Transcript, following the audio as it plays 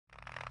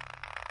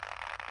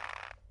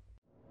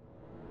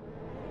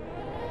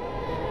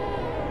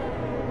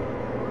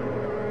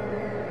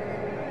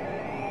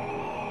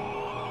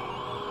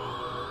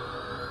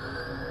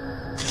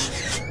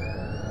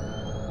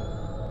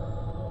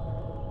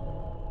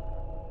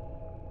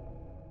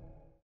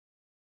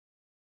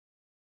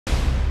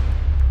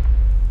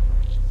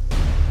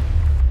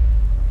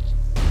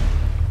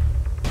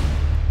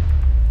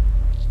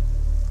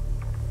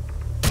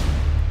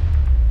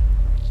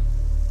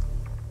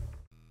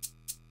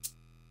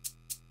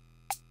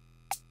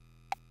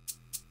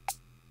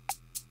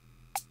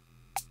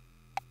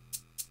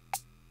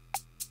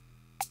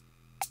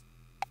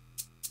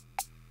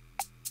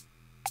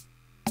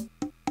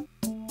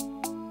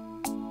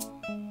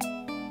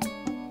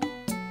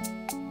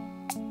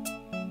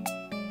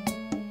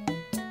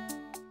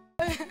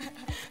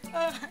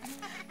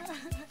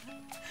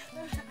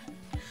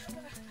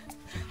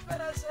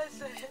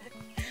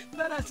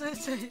Para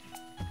sei.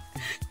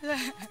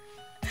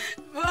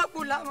 Vou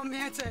pular uma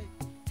meta.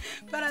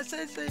 Para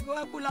sei,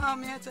 vou pular uma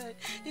meta.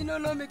 E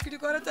não me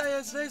crico agora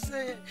é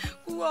sei.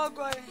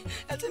 Kuogo.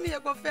 Ati me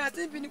go fe,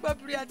 ati bini go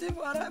pri, ati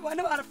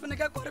wana wara fune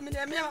ka kor mi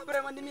me ma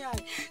bre mani mi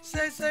ai.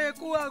 Sei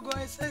kuogo,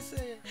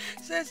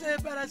 sei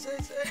para sei.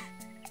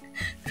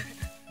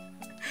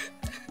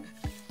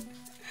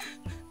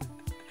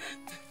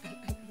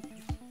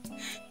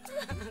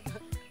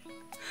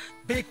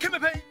 Be keme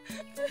be.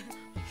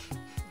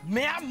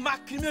 Me a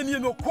makime mi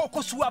no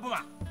koko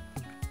suabama.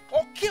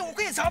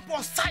 Okay,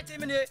 example site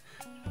me ne.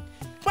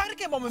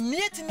 Parke mo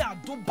me ti na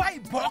Dubai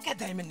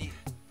bucket me ne.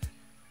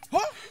 Ho?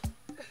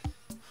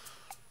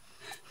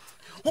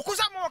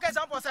 Ukuza mo okay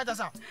example site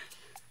asa.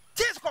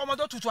 Tis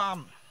komodo tutu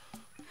am.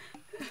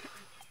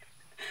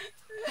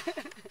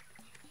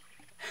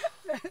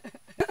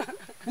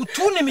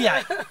 Utuni mi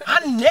ai.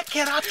 An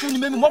nekera tuni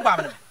me mo gba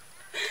me.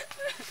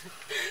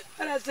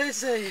 Para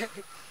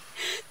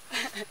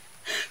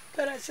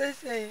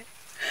sei.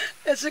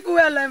 Esse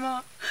cuela,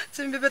 irmão.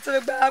 Se me beber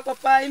a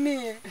papai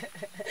minha.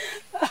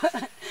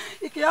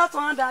 E que eu tô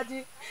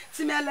andando.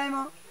 Se me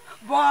lembra,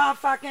 boa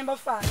faca em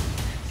boa.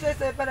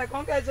 Sei para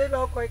com que jeito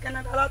eu coi que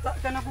na galata,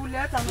 que na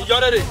buleta. E já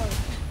era.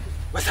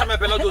 Mas tá me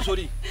pela do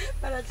sori.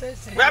 Para sei.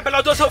 Vai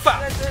pela do sofá.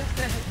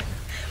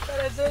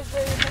 Para sei.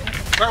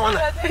 Vai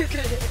lá.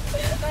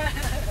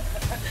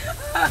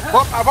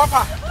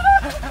 Bopa.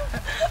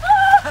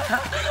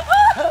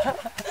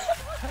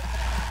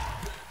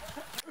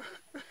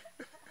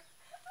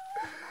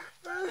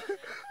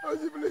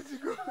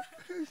 Let's go.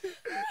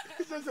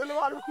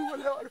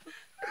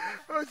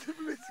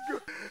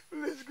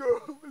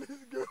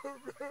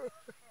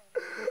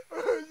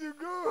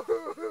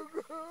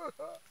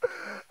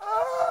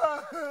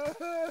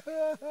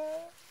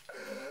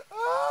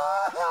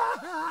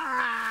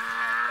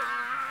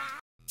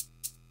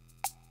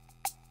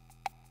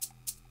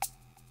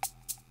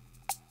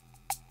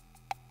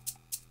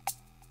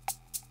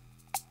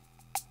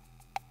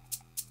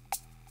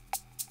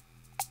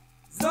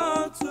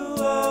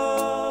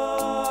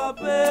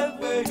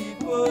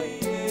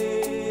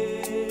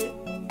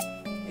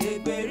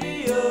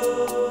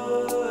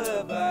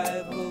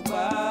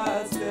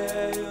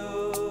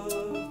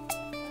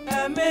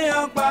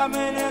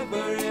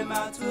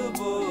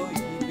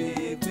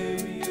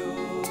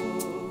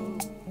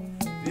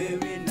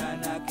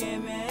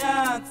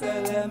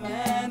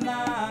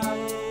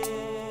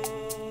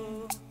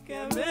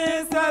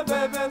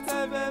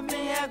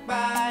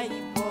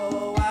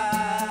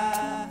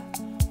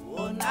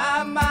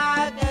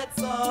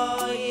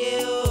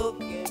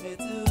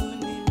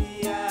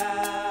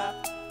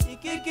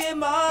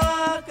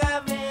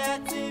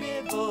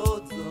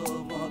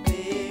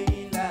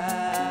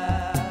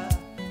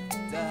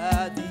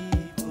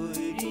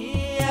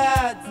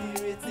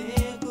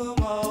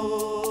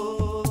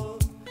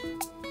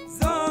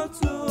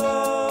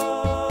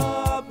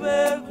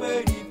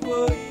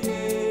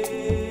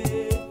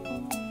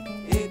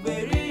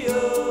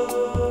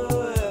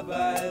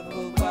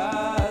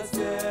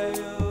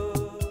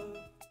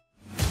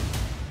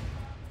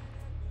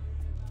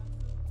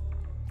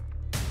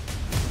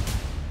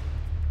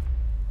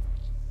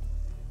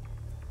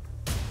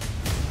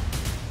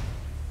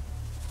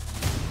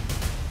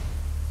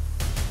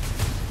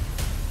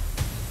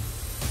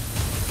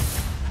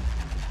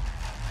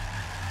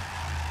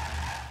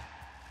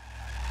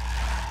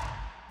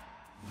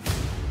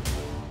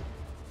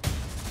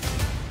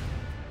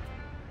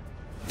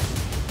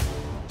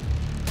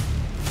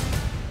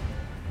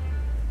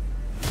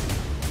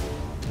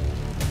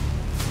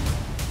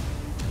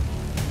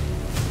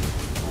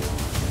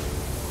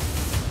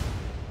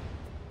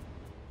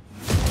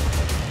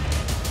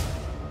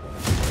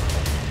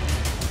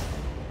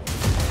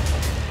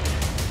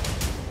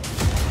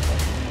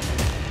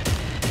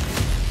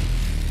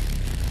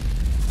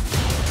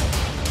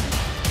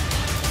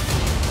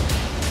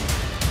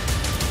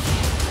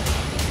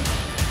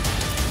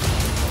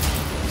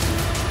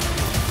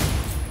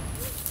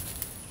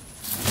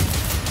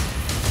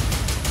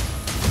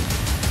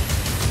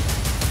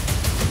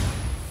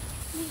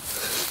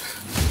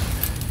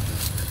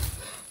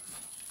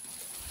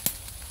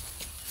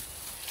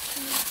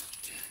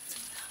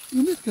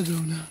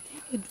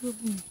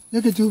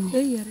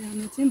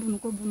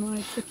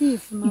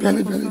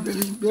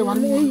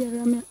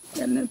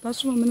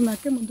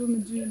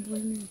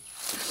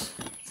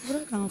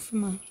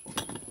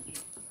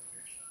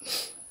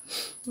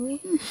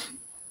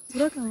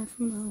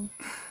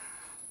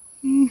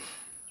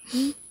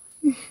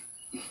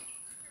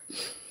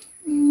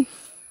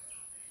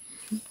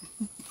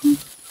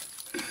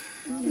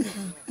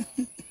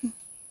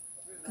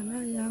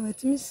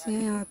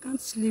 I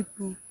can't sleep.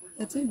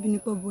 It's a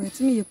binico boy,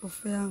 it's me for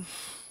fair.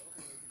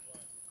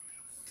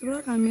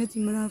 So I met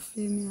him around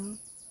female.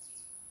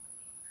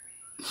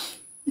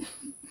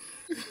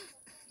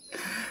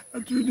 I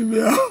treat him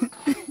out.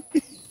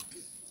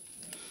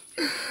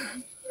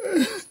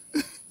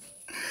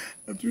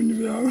 I treat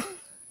him out.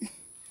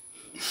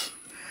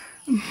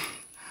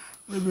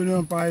 Maybe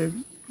no pie.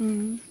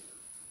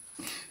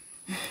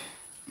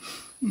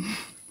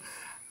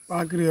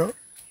 Pagrio.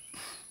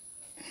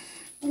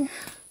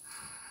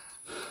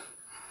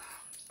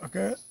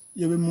 Okay,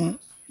 you will move.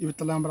 You will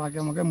tell him about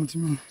him. Okay, much.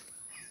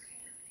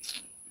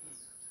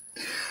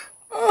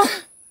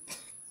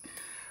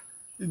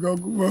 You go.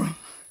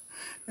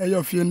 Hey,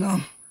 your fear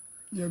now.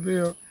 You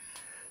be.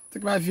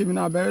 Take my fear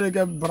now. Better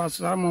get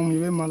brush. I'm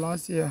you my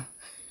last year.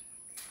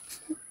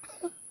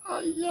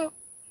 Yeah.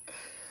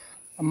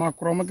 I'm a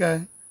chroma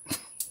guy.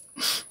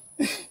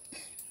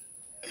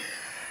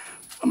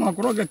 I'm a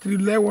crook at 3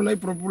 level like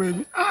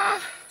properly.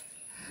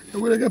 The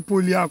way I get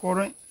polia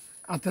correct.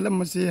 I tell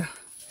him, say,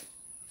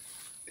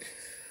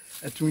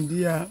 at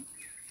Windia,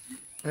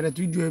 but at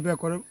 2 days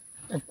back,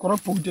 a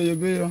crop of the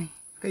bear,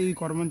 Kay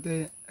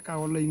Cormonte, a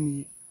cow lay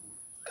me.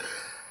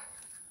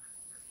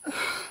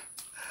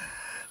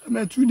 I'm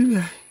at 2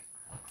 days.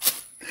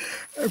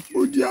 A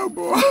put ya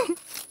boy.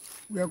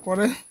 We are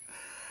correct.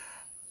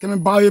 Can I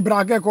buy a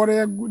bracket or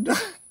a good?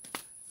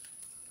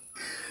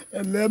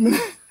 And lemon.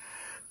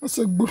 I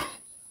said,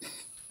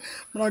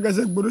 Braga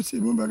said, Bruce,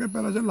 you back a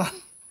parasol.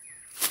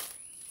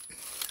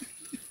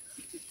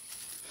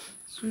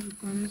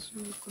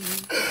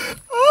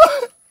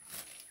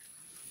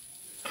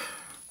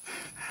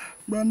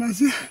 But I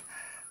said,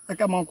 I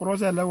come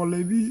across a level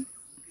lady.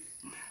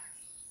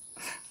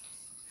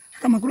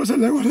 Come across a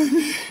level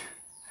lady.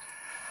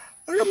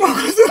 I come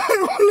across a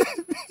level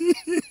lady.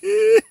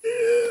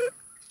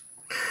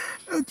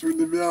 That's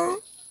really well.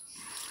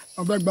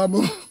 I'm back,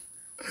 Babo.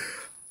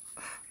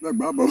 Back,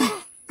 Babo.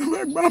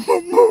 Back,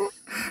 Babo.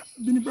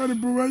 Bini pada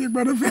buat yang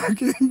pada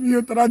fikir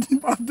dia terhadap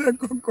pada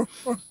koko.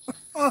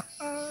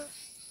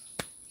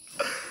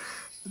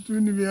 Itu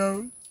ni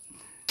dia.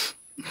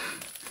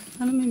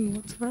 Ana mimi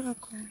wotara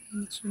ko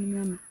mutuni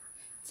mama.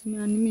 Timi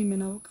ani mimi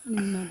na wakani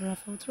na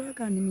brafa wotara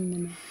ka ani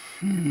mimi na.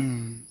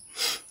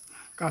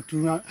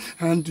 Katuna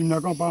hantuna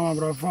ko pa ma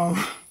brafa.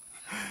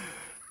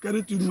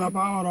 Kare tu na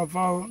pa ma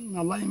brafa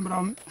na la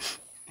imbram.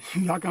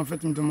 Ya kan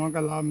fetum to mo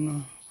kalam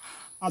no.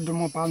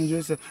 Adomo pa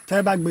nje se.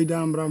 Tay bag be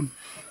dan bram.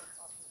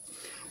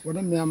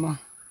 Wada mama.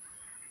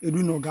 Edu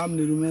no gam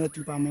ne rume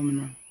tu pa mo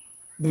no.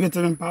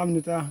 Bebetem pa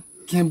mnita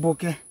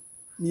kemboke.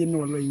 Ni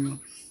no lo imo.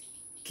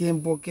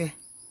 Kemboke.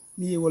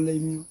 Ni wala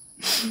imo.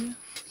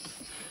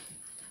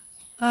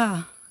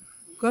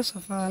 Because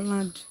of our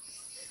land.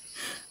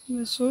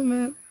 Me so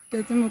me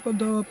ketemo ko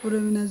do por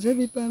mina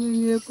zebi pa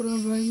me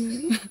krova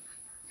me.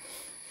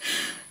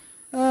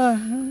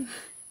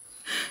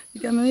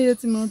 Ikama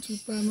yeti mo tu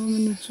pa mo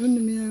me tu ni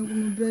me ko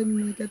me bre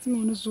me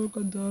ketemo no so ko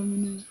do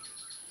me.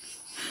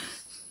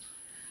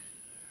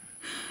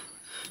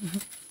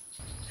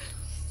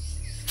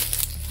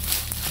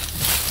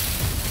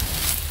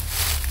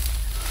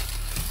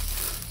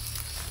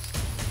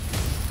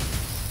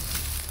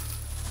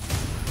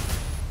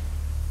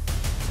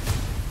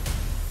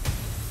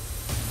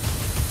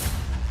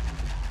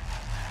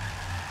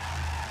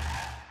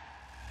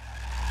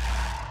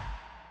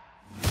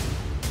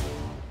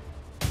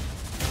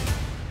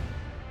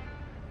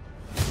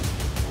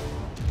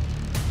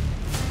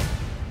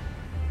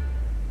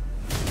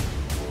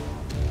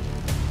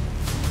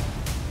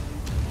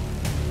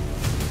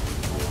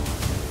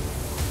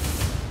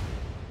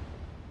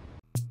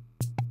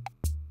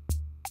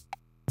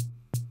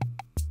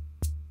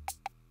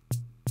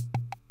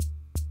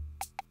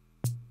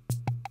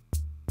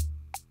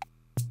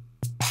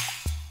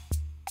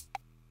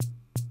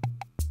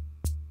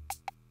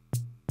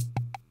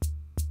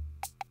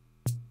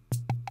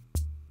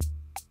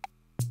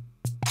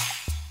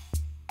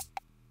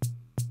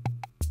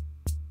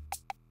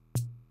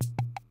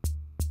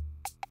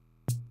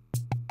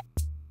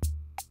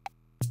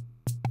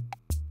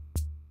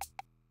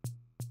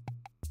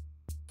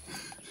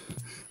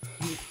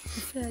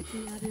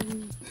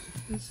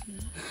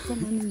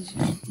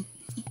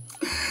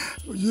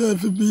 Je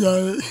fais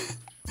bien.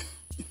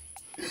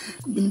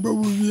 Bin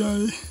babu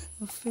bien.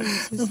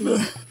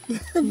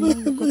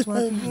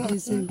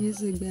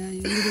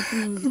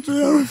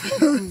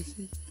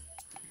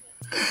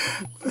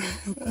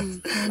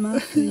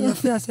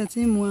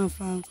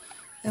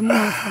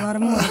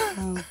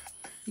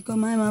 E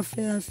como é uma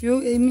fé,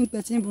 fio e me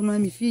petinho por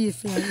nome filho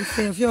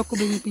fé, fio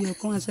como me pio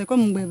com essa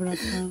como um bebra.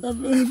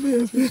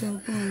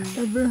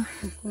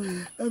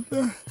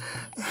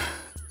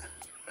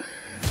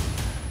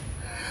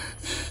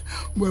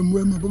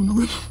 Bueno,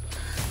 vamos.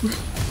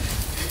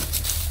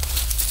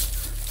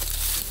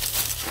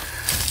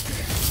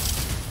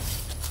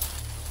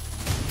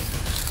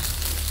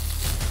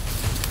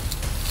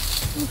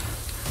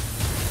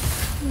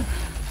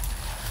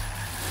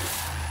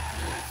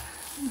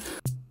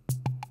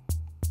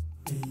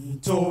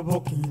 Tobo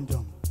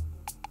Kingdom,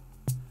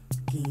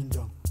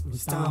 we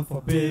stand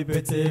for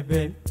baby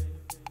TV.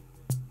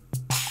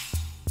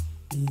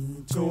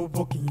 In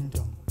Tobo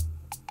Kingdom,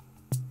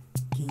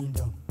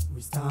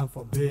 we stand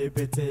for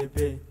baby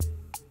TV.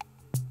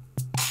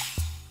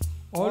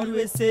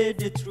 Always say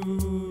the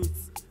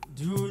truth,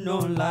 do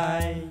not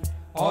lie.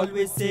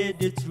 Always say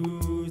the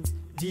truth,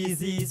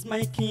 this is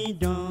my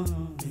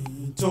kingdom.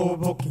 In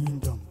Tobo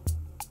Kingdom.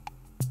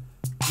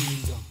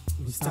 Kingdom,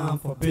 we stand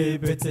for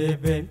baby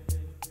TV.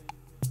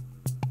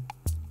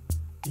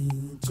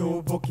 In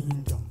Tobo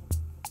Kingdom.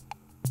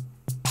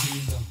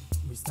 Kingdom,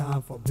 we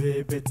stand for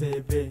baby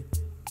TV.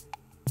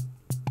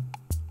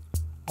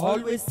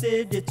 Always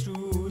say the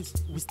truth,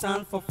 we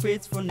stand for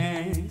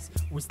faithfulness,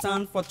 we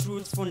stand for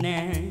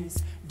truthfulness.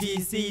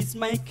 This is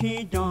my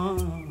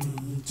kingdom,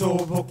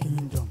 Tobo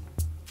Kingdom.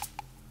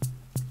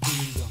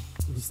 Kingdom,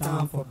 we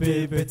stand for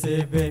baby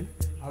TV.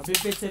 A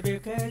baby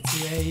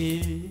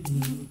TV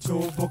in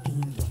Tobo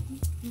Kingdom.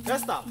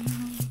 Kesta.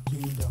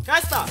 Kingdom.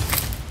 Kesta.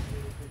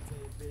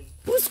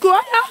 Pusko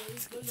aya.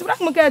 Sibrak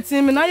mo ka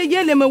team na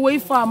yele me way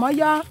farm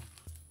aya.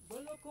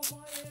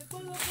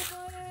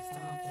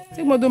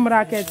 Tik mo do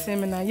mraket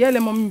team na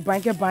yele mo mi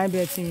banke ban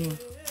be team.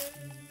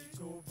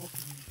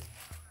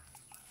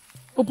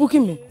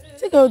 Opukimi.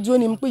 Tik o do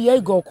ni mpe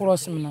ye go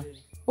cross me na.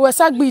 O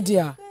esagbe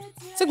dia.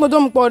 Tik mo do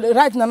mpo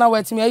right na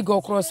we team ye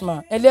go cross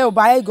ma. Ele o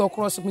ba ye go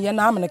cross me ye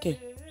na amneke.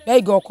 Ye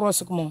go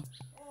cross mo.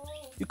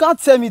 You can't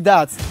tell me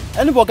that.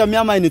 Anybody can me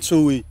am in the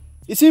true way.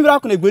 It's me bra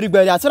ko negberi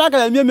gbe ya. Tira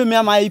ka me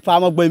am ai pa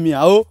mo gbe mi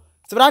a o.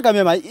 Tira ka me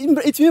am.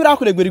 It's me bra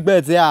ko negberi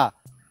gbe ya.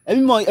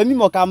 Emi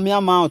mo ka me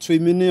am o 3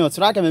 minutes.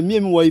 Tira ka me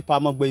wo ipa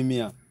mo gbe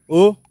mi a.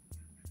 O.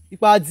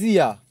 Ipa di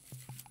ya.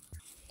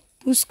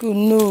 Pusko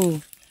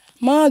no.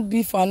 Mad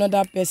be for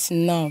another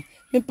person now.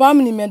 Me pa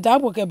me me da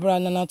bo ke bra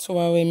na to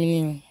wa we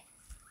mi ni.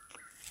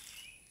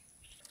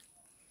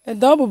 E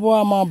da bo bo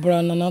ama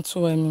bra na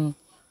to wa mi.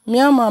 Me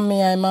ama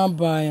me ai ma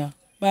ba ya.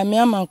 Ba me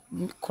ama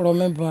kro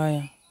me ba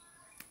ya.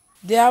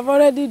 They have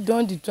already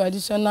done the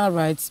traditional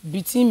rites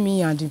between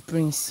me and the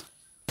prince.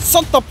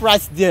 Sucked up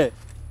right there.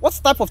 What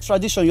type of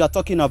tradition you are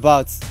talking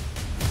about?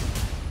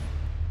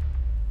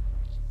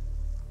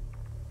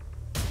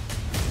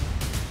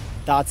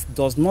 That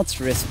does not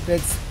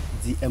respect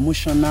the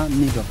emotional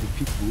need of the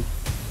people.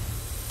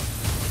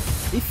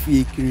 If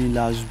you can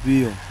last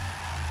bill,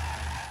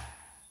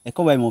 e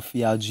ko ba mo fi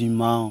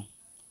ajima,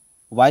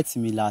 white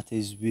mi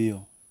lattes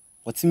bill.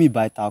 What me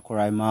by ta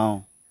korai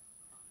ma.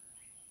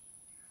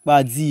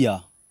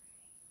 Badia.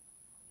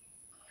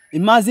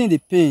 Imagine the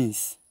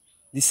pains,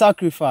 the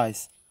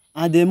sacrifice,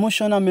 and the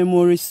emotional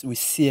memories we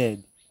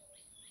shared.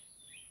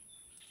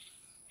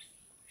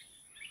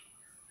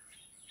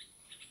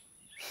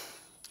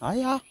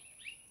 Aya.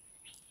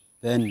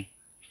 Then,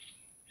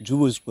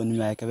 Jubos when me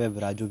akebe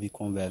brajo bi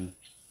convem.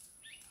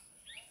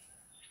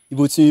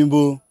 Ibo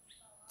timbo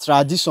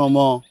tradition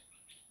mo.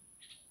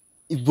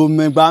 Ibo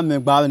megba ne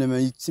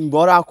me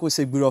timbora ko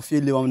se gbiro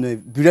fi le won ne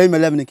bire me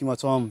lebe ne ki mo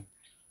tom.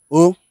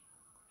 Oh.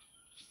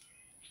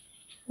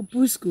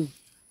 Pusko.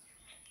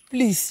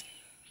 Please.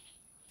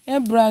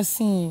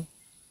 Ebrasin.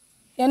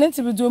 Ya need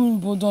to be doing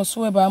bodon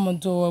so ba mo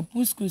do.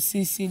 Pusko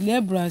say le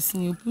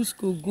brasin,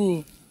 Pusko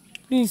go.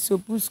 Please, so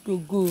Pusko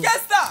go.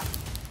 Yes, sir.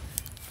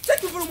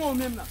 Take him for a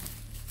moment now.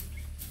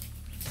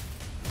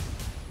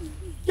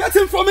 Get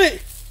him from me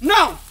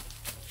now.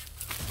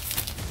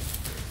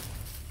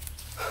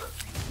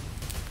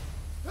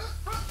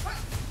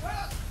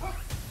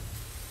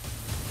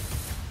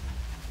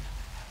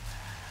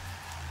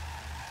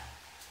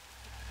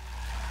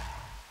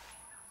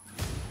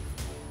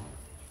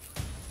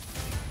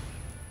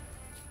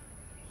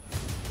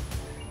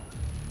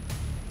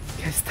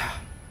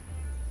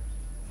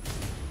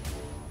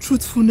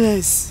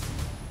 Truthfulness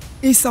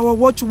is our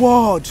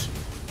watchword.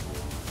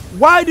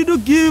 Why did you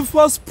give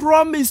us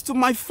promise to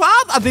my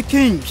father the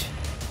king?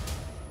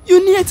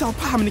 You need to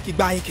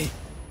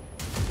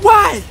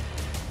Why?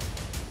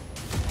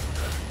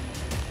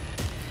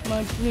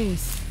 My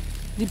prince,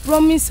 the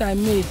promise I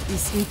made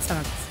is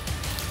intact.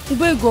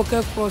 Ube go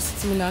ke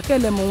cross me na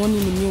kele mo woni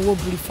ni mi wo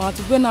brief at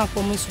ube na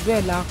promise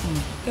ube la kun.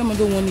 Ke mo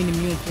do woni ni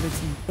mi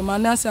operate. The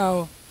man say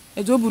o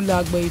ejo bu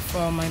la gba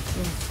ifa my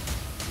prince.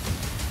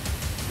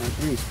 My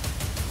prince.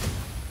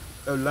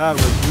 La we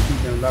do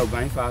them la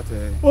ban fat.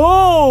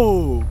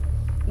 Oh,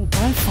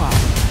 ban fat.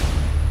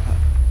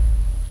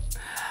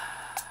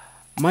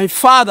 My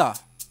father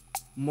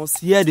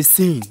must hear the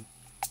scene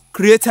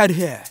created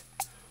here.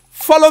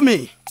 Follow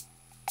me.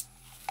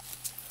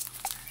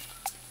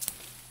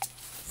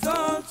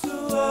 Oh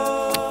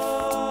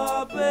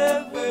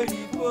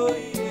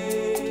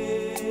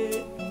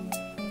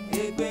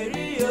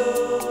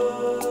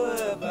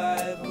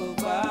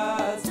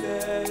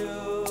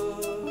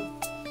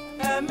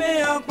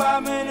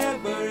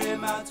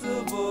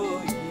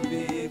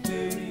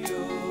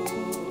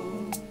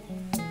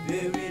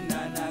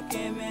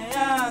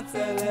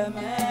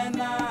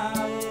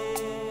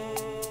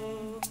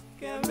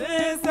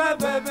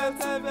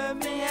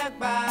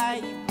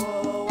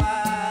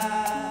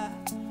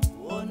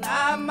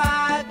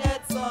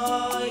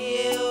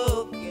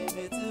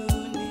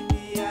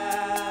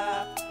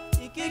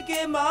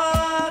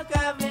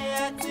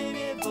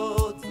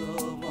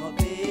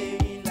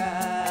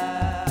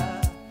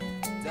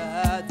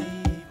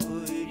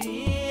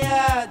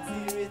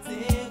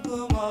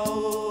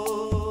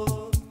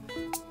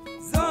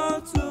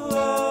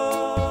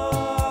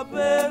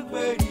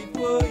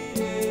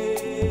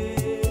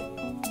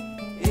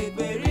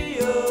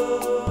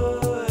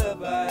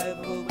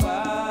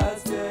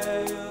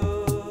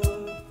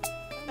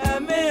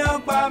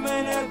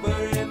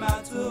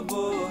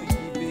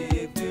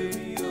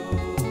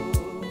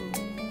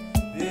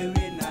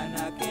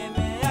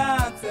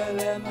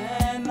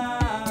telemena.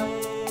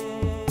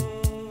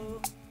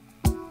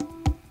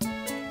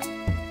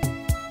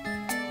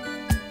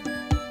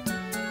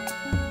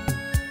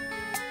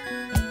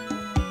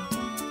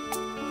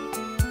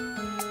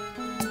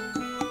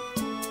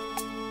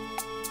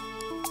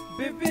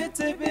 Baby,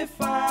 to be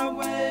far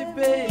away,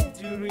 babe,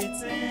 to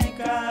rethink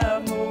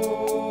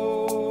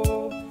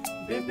more.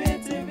 Baby,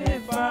 to be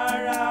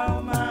far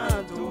out,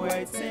 man, to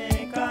I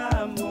think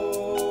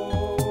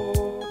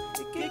more.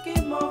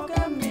 AKIKIMO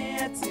come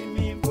here to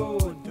me,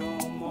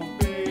 don't mo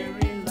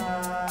very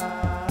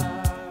loud.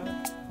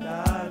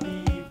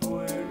 Daddy,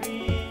 boy,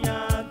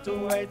 to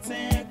I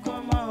think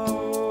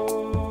more.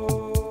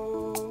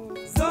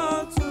 So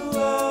to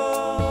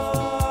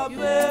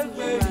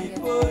baby,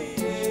 boy.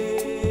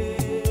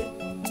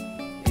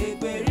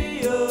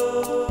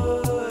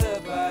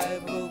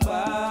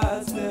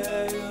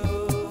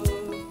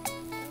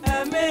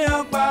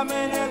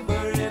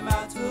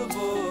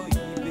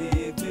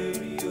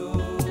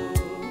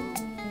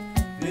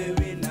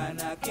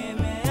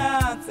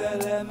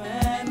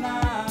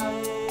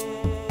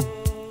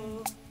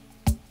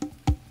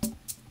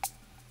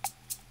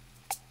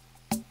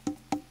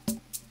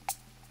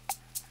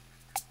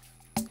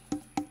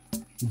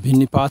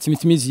 Bini parti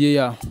mitimizie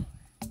ya.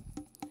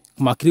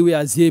 Makriwe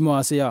azie mo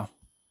ase ya.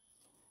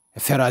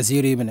 Efera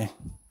zire bene.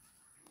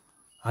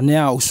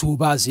 Anea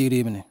usuba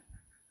zire bene.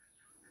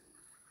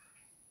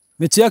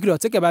 Metiakro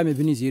take ba me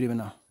bini zire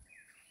bene.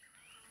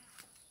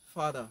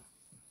 Father,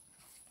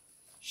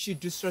 she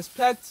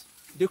disrespects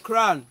the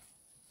crown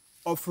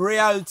of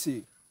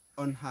royalty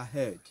on her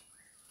head.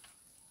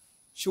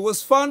 She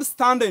was found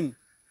standing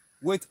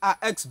with her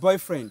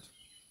ex-boyfriend,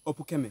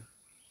 Opukeme.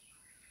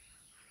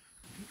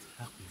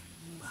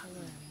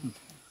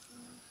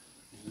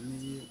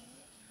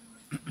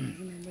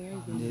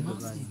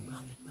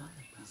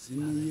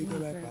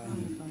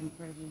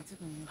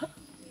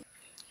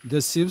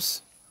 The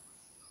sips,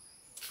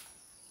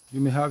 you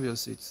may have your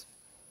seats.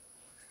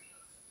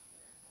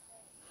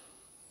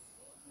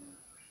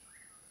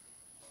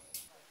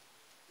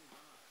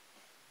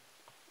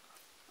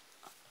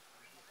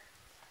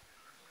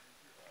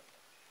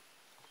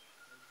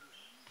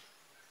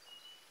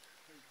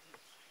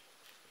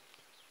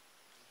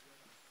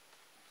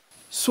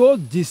 So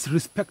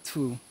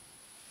disrespectful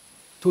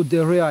to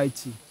the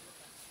reality.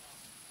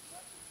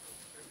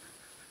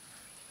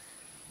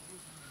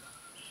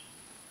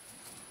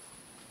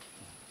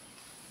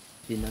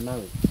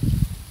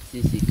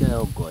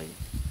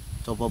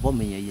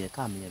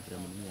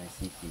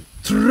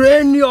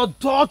 Train your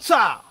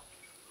daughter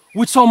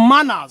with some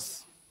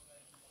manners.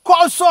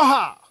 Also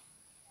her.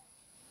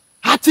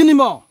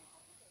 Hatinimo.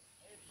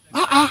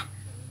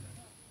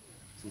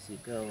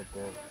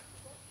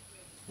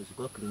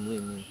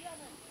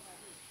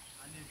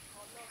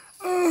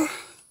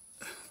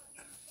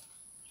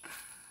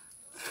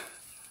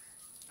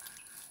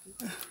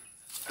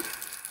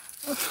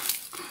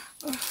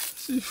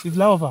 C'est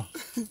là, on va.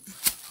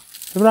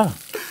 C'est là.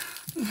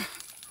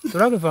 C'est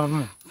là que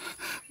femme.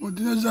 On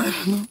dit déjà,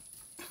 non.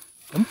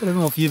 On peut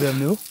mon fille vers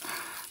nous.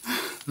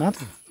 Non.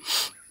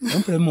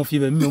 On peut mon fille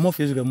vers nous, mon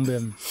fils vers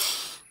nous.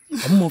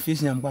 Mon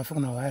fils n'a pas fait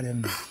qu'on a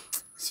rien.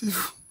 C'est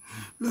fou.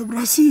 Le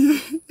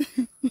brassier.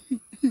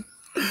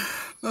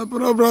 La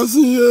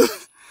brassier.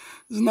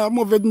 Je n'ai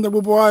pas fait de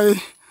boire.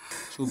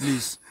 So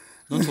please,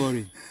 don't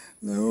worry.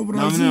 Le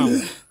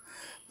brassier.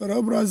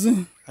 Le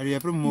brassier. Allez,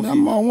 après mon fils.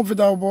 Non, fait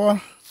d'abord.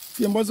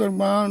 Fii mboso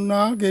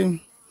na ke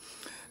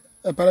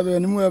para be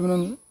ni mu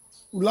ebno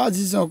ula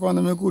ji se ko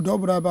na me ku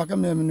dobra ba ka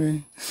me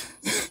me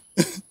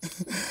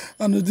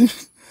anodi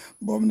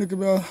bom ne ke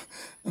ba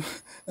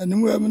ni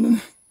mu ebno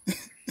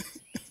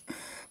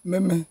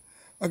meme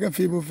aka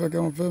fi bu fa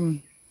ka mo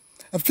fem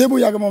a fi bu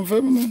ya ka mo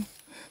fem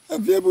a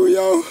fi bu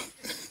ya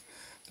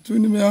tu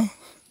ni me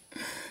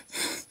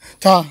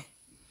ta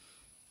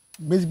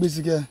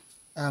basic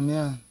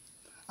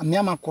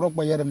amia ma koro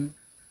pa yerem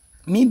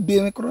mi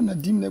be me koro na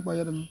dim ne pa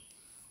yerem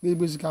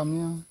basic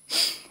amia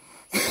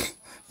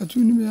tu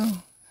ni me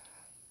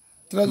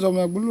trazo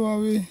me bulu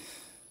awe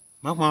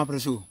ma ko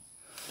apreso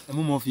e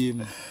mo fie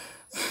me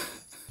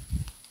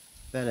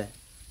Pere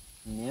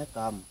ni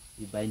kam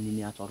i bai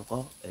ni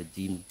atorko e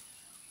dim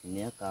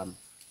ni kam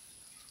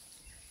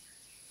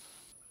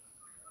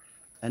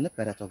ene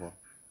pere tobo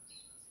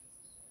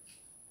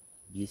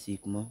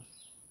basic mo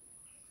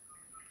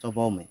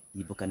tobo me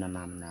ibuka na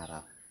nam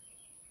nara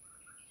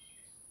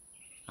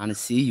and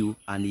see you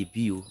and e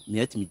be you me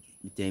at me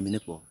termine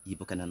ko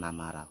ibuka na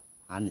namara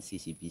and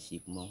see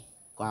basic mo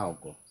kwa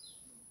ogo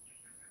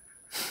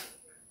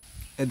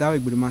e dawe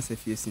gbirima se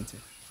fie sinte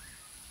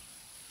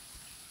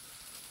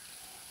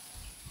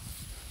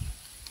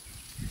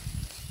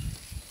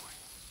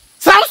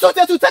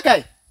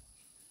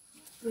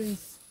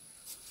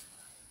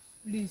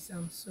Please,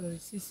 I'm sorry.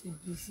 Sisi,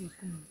 busy.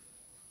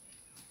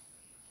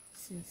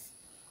 Sis.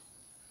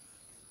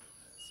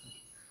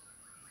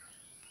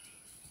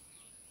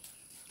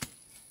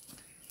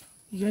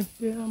 Your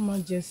Imperial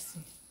Majesty,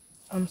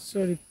 I'm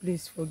sorry.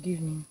 Please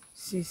forgive me.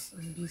 Sisi,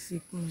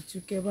 busy.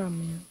 Together,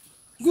 me.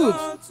 Good.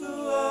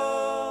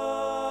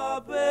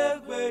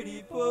 begberi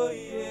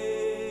poye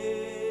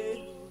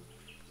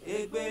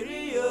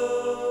egberi yo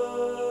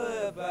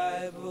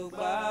Bible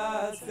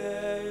gbase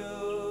yo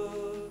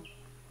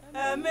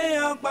emi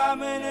okpa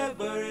mene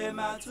gbere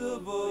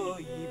matubo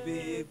ibe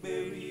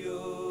egberi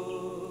yo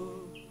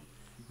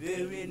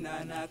beri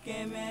nana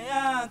keme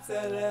ya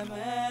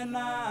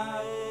telemena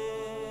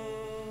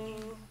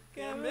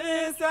keme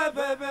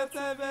sabebe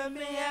tebe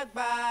mi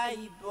egba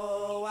ibo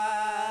wa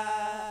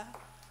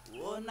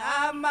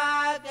Ona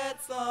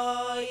mageto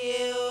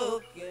ye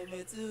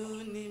keme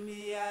tu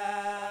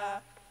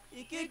nimia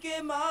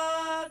ikikimo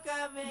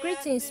kame.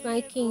 Greetings,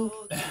 my king.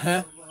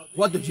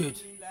 What did you do?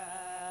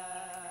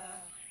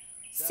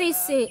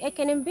 Say, I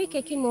can be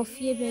AKIKIMO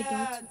fie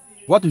bedot.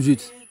 What is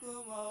it?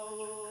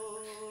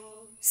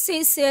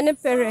 Say, ane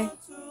PERE.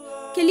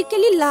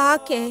 Keli la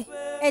ke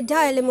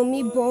eda ele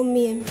momi bo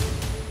mi.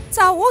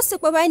 Ta wo se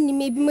pa ba ni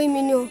me bi mo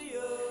mi ni o.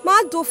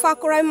 Ma do fa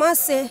kora ma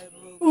se.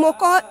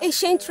 Umoko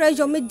ancient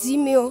treasure me di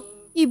me o.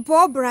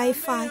 Ibo brai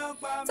fa.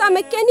 Ta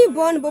me keni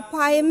bo no bo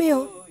pa e me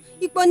o.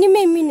 Ipo ni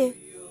me mi ne.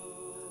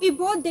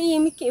 Ibo den ye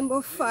mi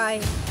kembo fa.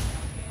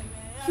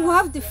 You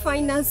have the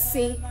final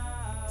say.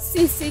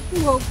 Say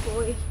cool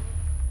boy.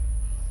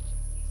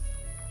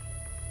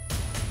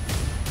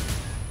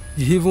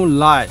 You even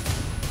lied.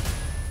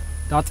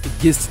 That's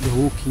against the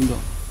whole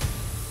kingdom.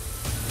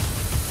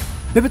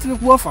 Baby, tell me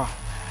what for?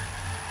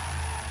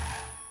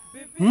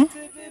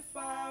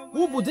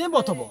 Who would they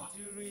bought about?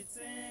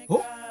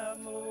 Oh,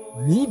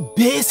 me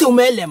base o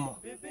melemo.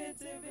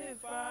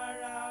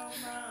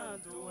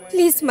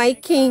 Please, my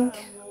king.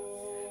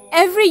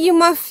 Every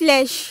human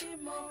flesh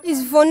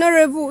is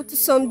vulnerable to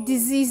some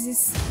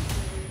diseases.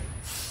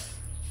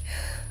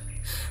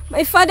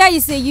 My father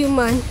is a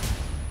human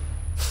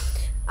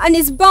and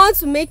is bound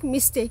to make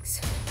mistakes.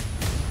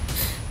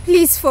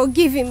 Please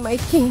forgive him, my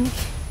king.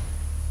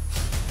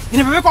 You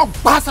never make a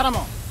bastard.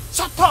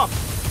 Shut up.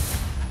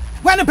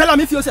 When the bell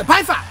me feel say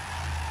bye far.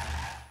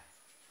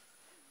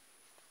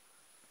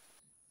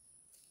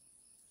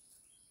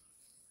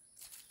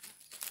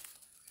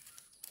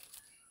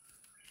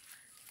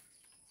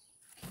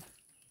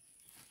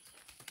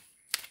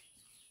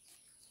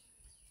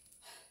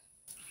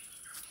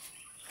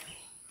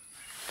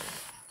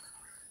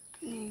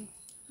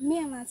 Me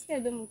and my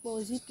scared them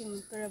go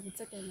zipping terrible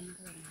taking.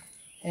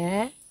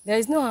 There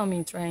is no harm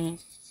in trying.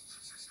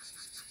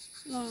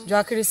 No.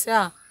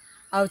 Jacques,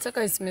 I'll take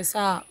a smith,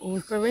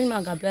 will prevent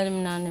my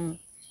gabbling nanim.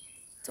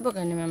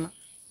 Tobacanima.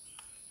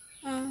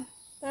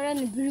 There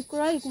any blue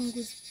cry can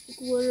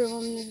worry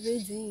on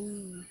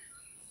the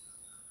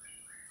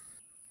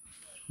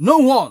No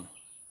one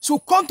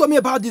should come to me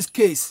about this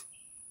case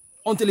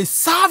until he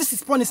serves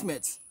his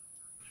punishment.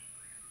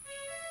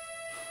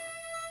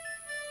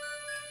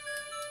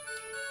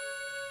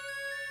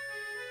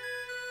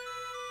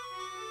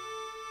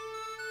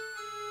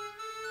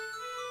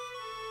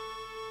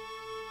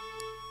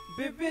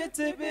 Baby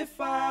to be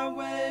far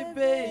away,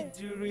 baby,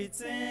 do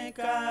retain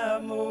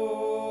camo.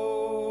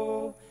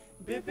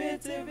 Baby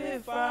to be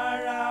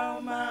far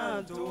out,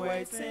 man, do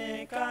I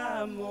think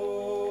camo.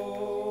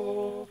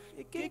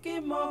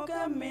 AKIKIMO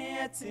come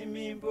at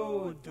me,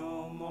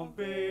 bodo, mo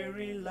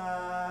berry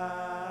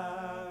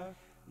la.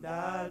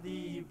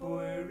 Daddy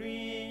boy,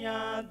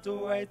 ria,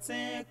 do I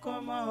think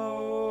como.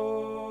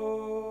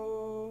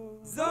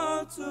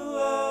 Zonto,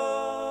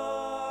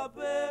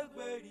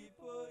 baby.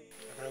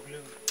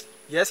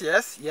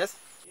 Yes.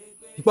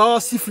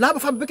 Because si flab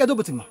fa be kado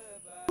botima.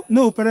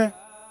 No, PERE.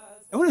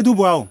 E wole do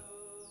boa o.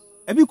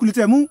 E bi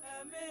kulite mu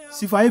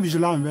si fa ye bi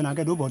jola me na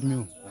kado bot mi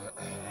o.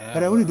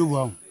 PERE wole do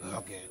boa o.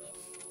 Okay.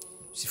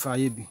 Si fa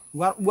ye bi.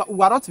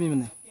 Warot mi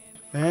mene.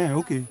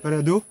 Okay.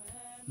 PERE do.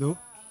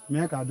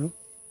 Me ka do.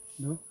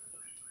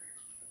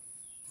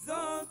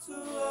 Zonto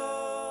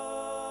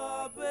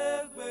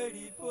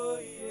begberi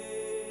poye.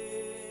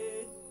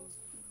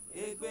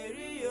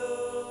 Egberi yo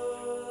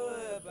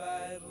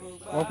Bible.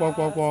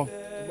 Pọ.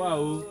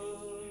 Wow.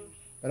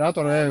 PERE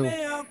atoro e o.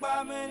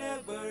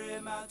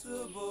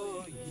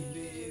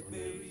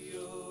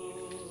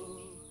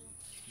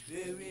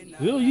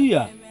 Yo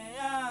yeah.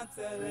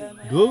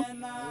 Do.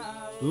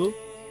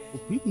 O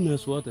pipo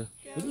nesse water.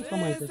 Ele tá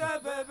mais.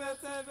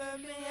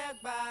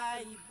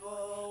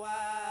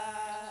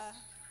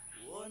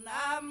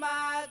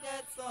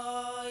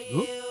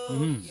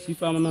 Si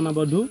fama na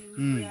bado.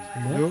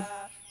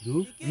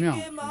 Do.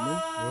 Não.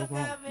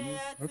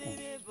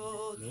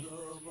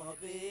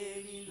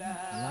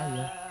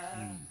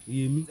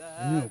 EMI.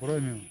 Não, por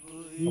aí mesmo.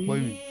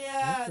 Apoio me.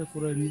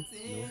 Por aí.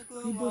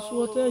 E bosso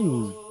water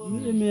yo.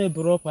 Me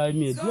bro pa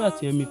me do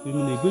ati me pe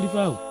me na gberi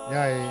fa o.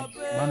 Ya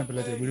mano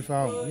pela te gberi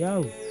fa o. Ya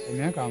o. E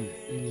me ka mo.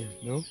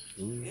 Do.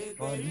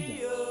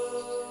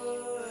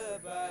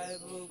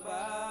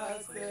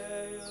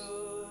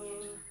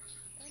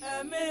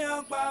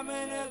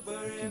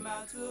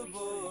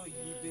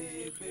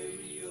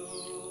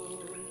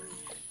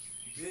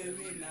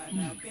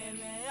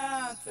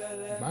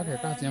 Ba ke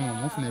ka ti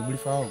mo fun e gberi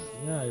fa o.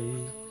 Ya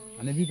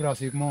Ane bi pra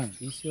se mo.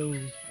 Iṣẹ́ o.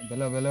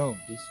 Bele o.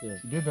 Iṣẹ́.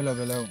 Be bele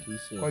o.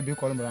 Ko bi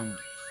ko lo bra mo.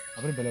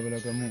 après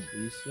bele kamu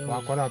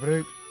wa kora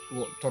après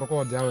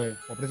torko diawe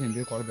operation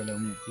be kora bele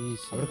mu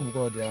après ko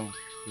ko dia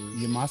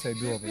ye masa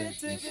bi après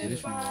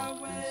serious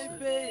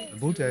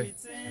boute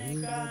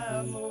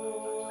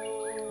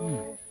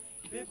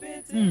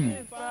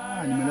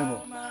ah ni melebo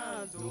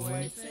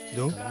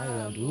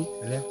do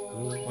ele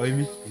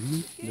oimi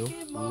do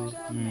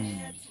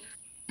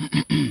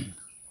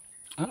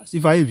ah si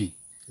va ebi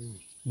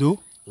do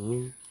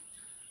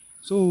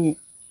so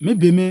me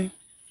be me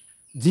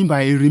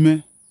dimba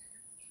erime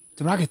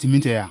bracket mi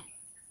te ya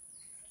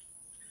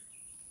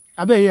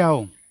abe ya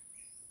o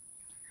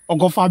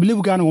ogofa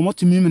believe ga na wo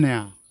motimi mi na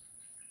ya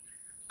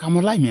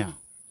come like me ya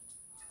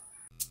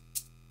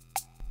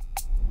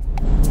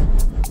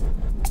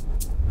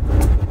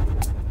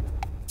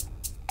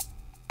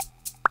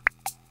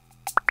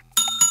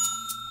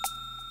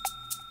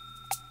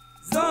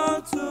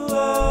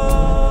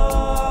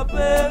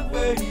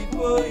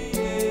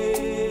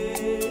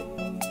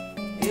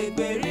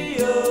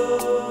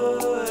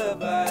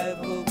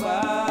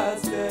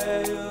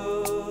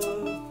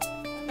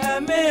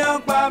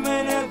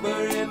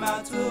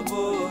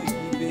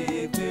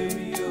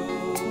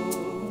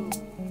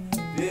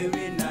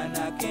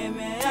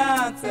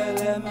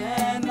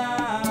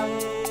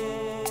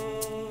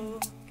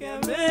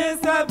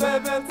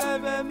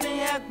Bebe me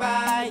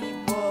a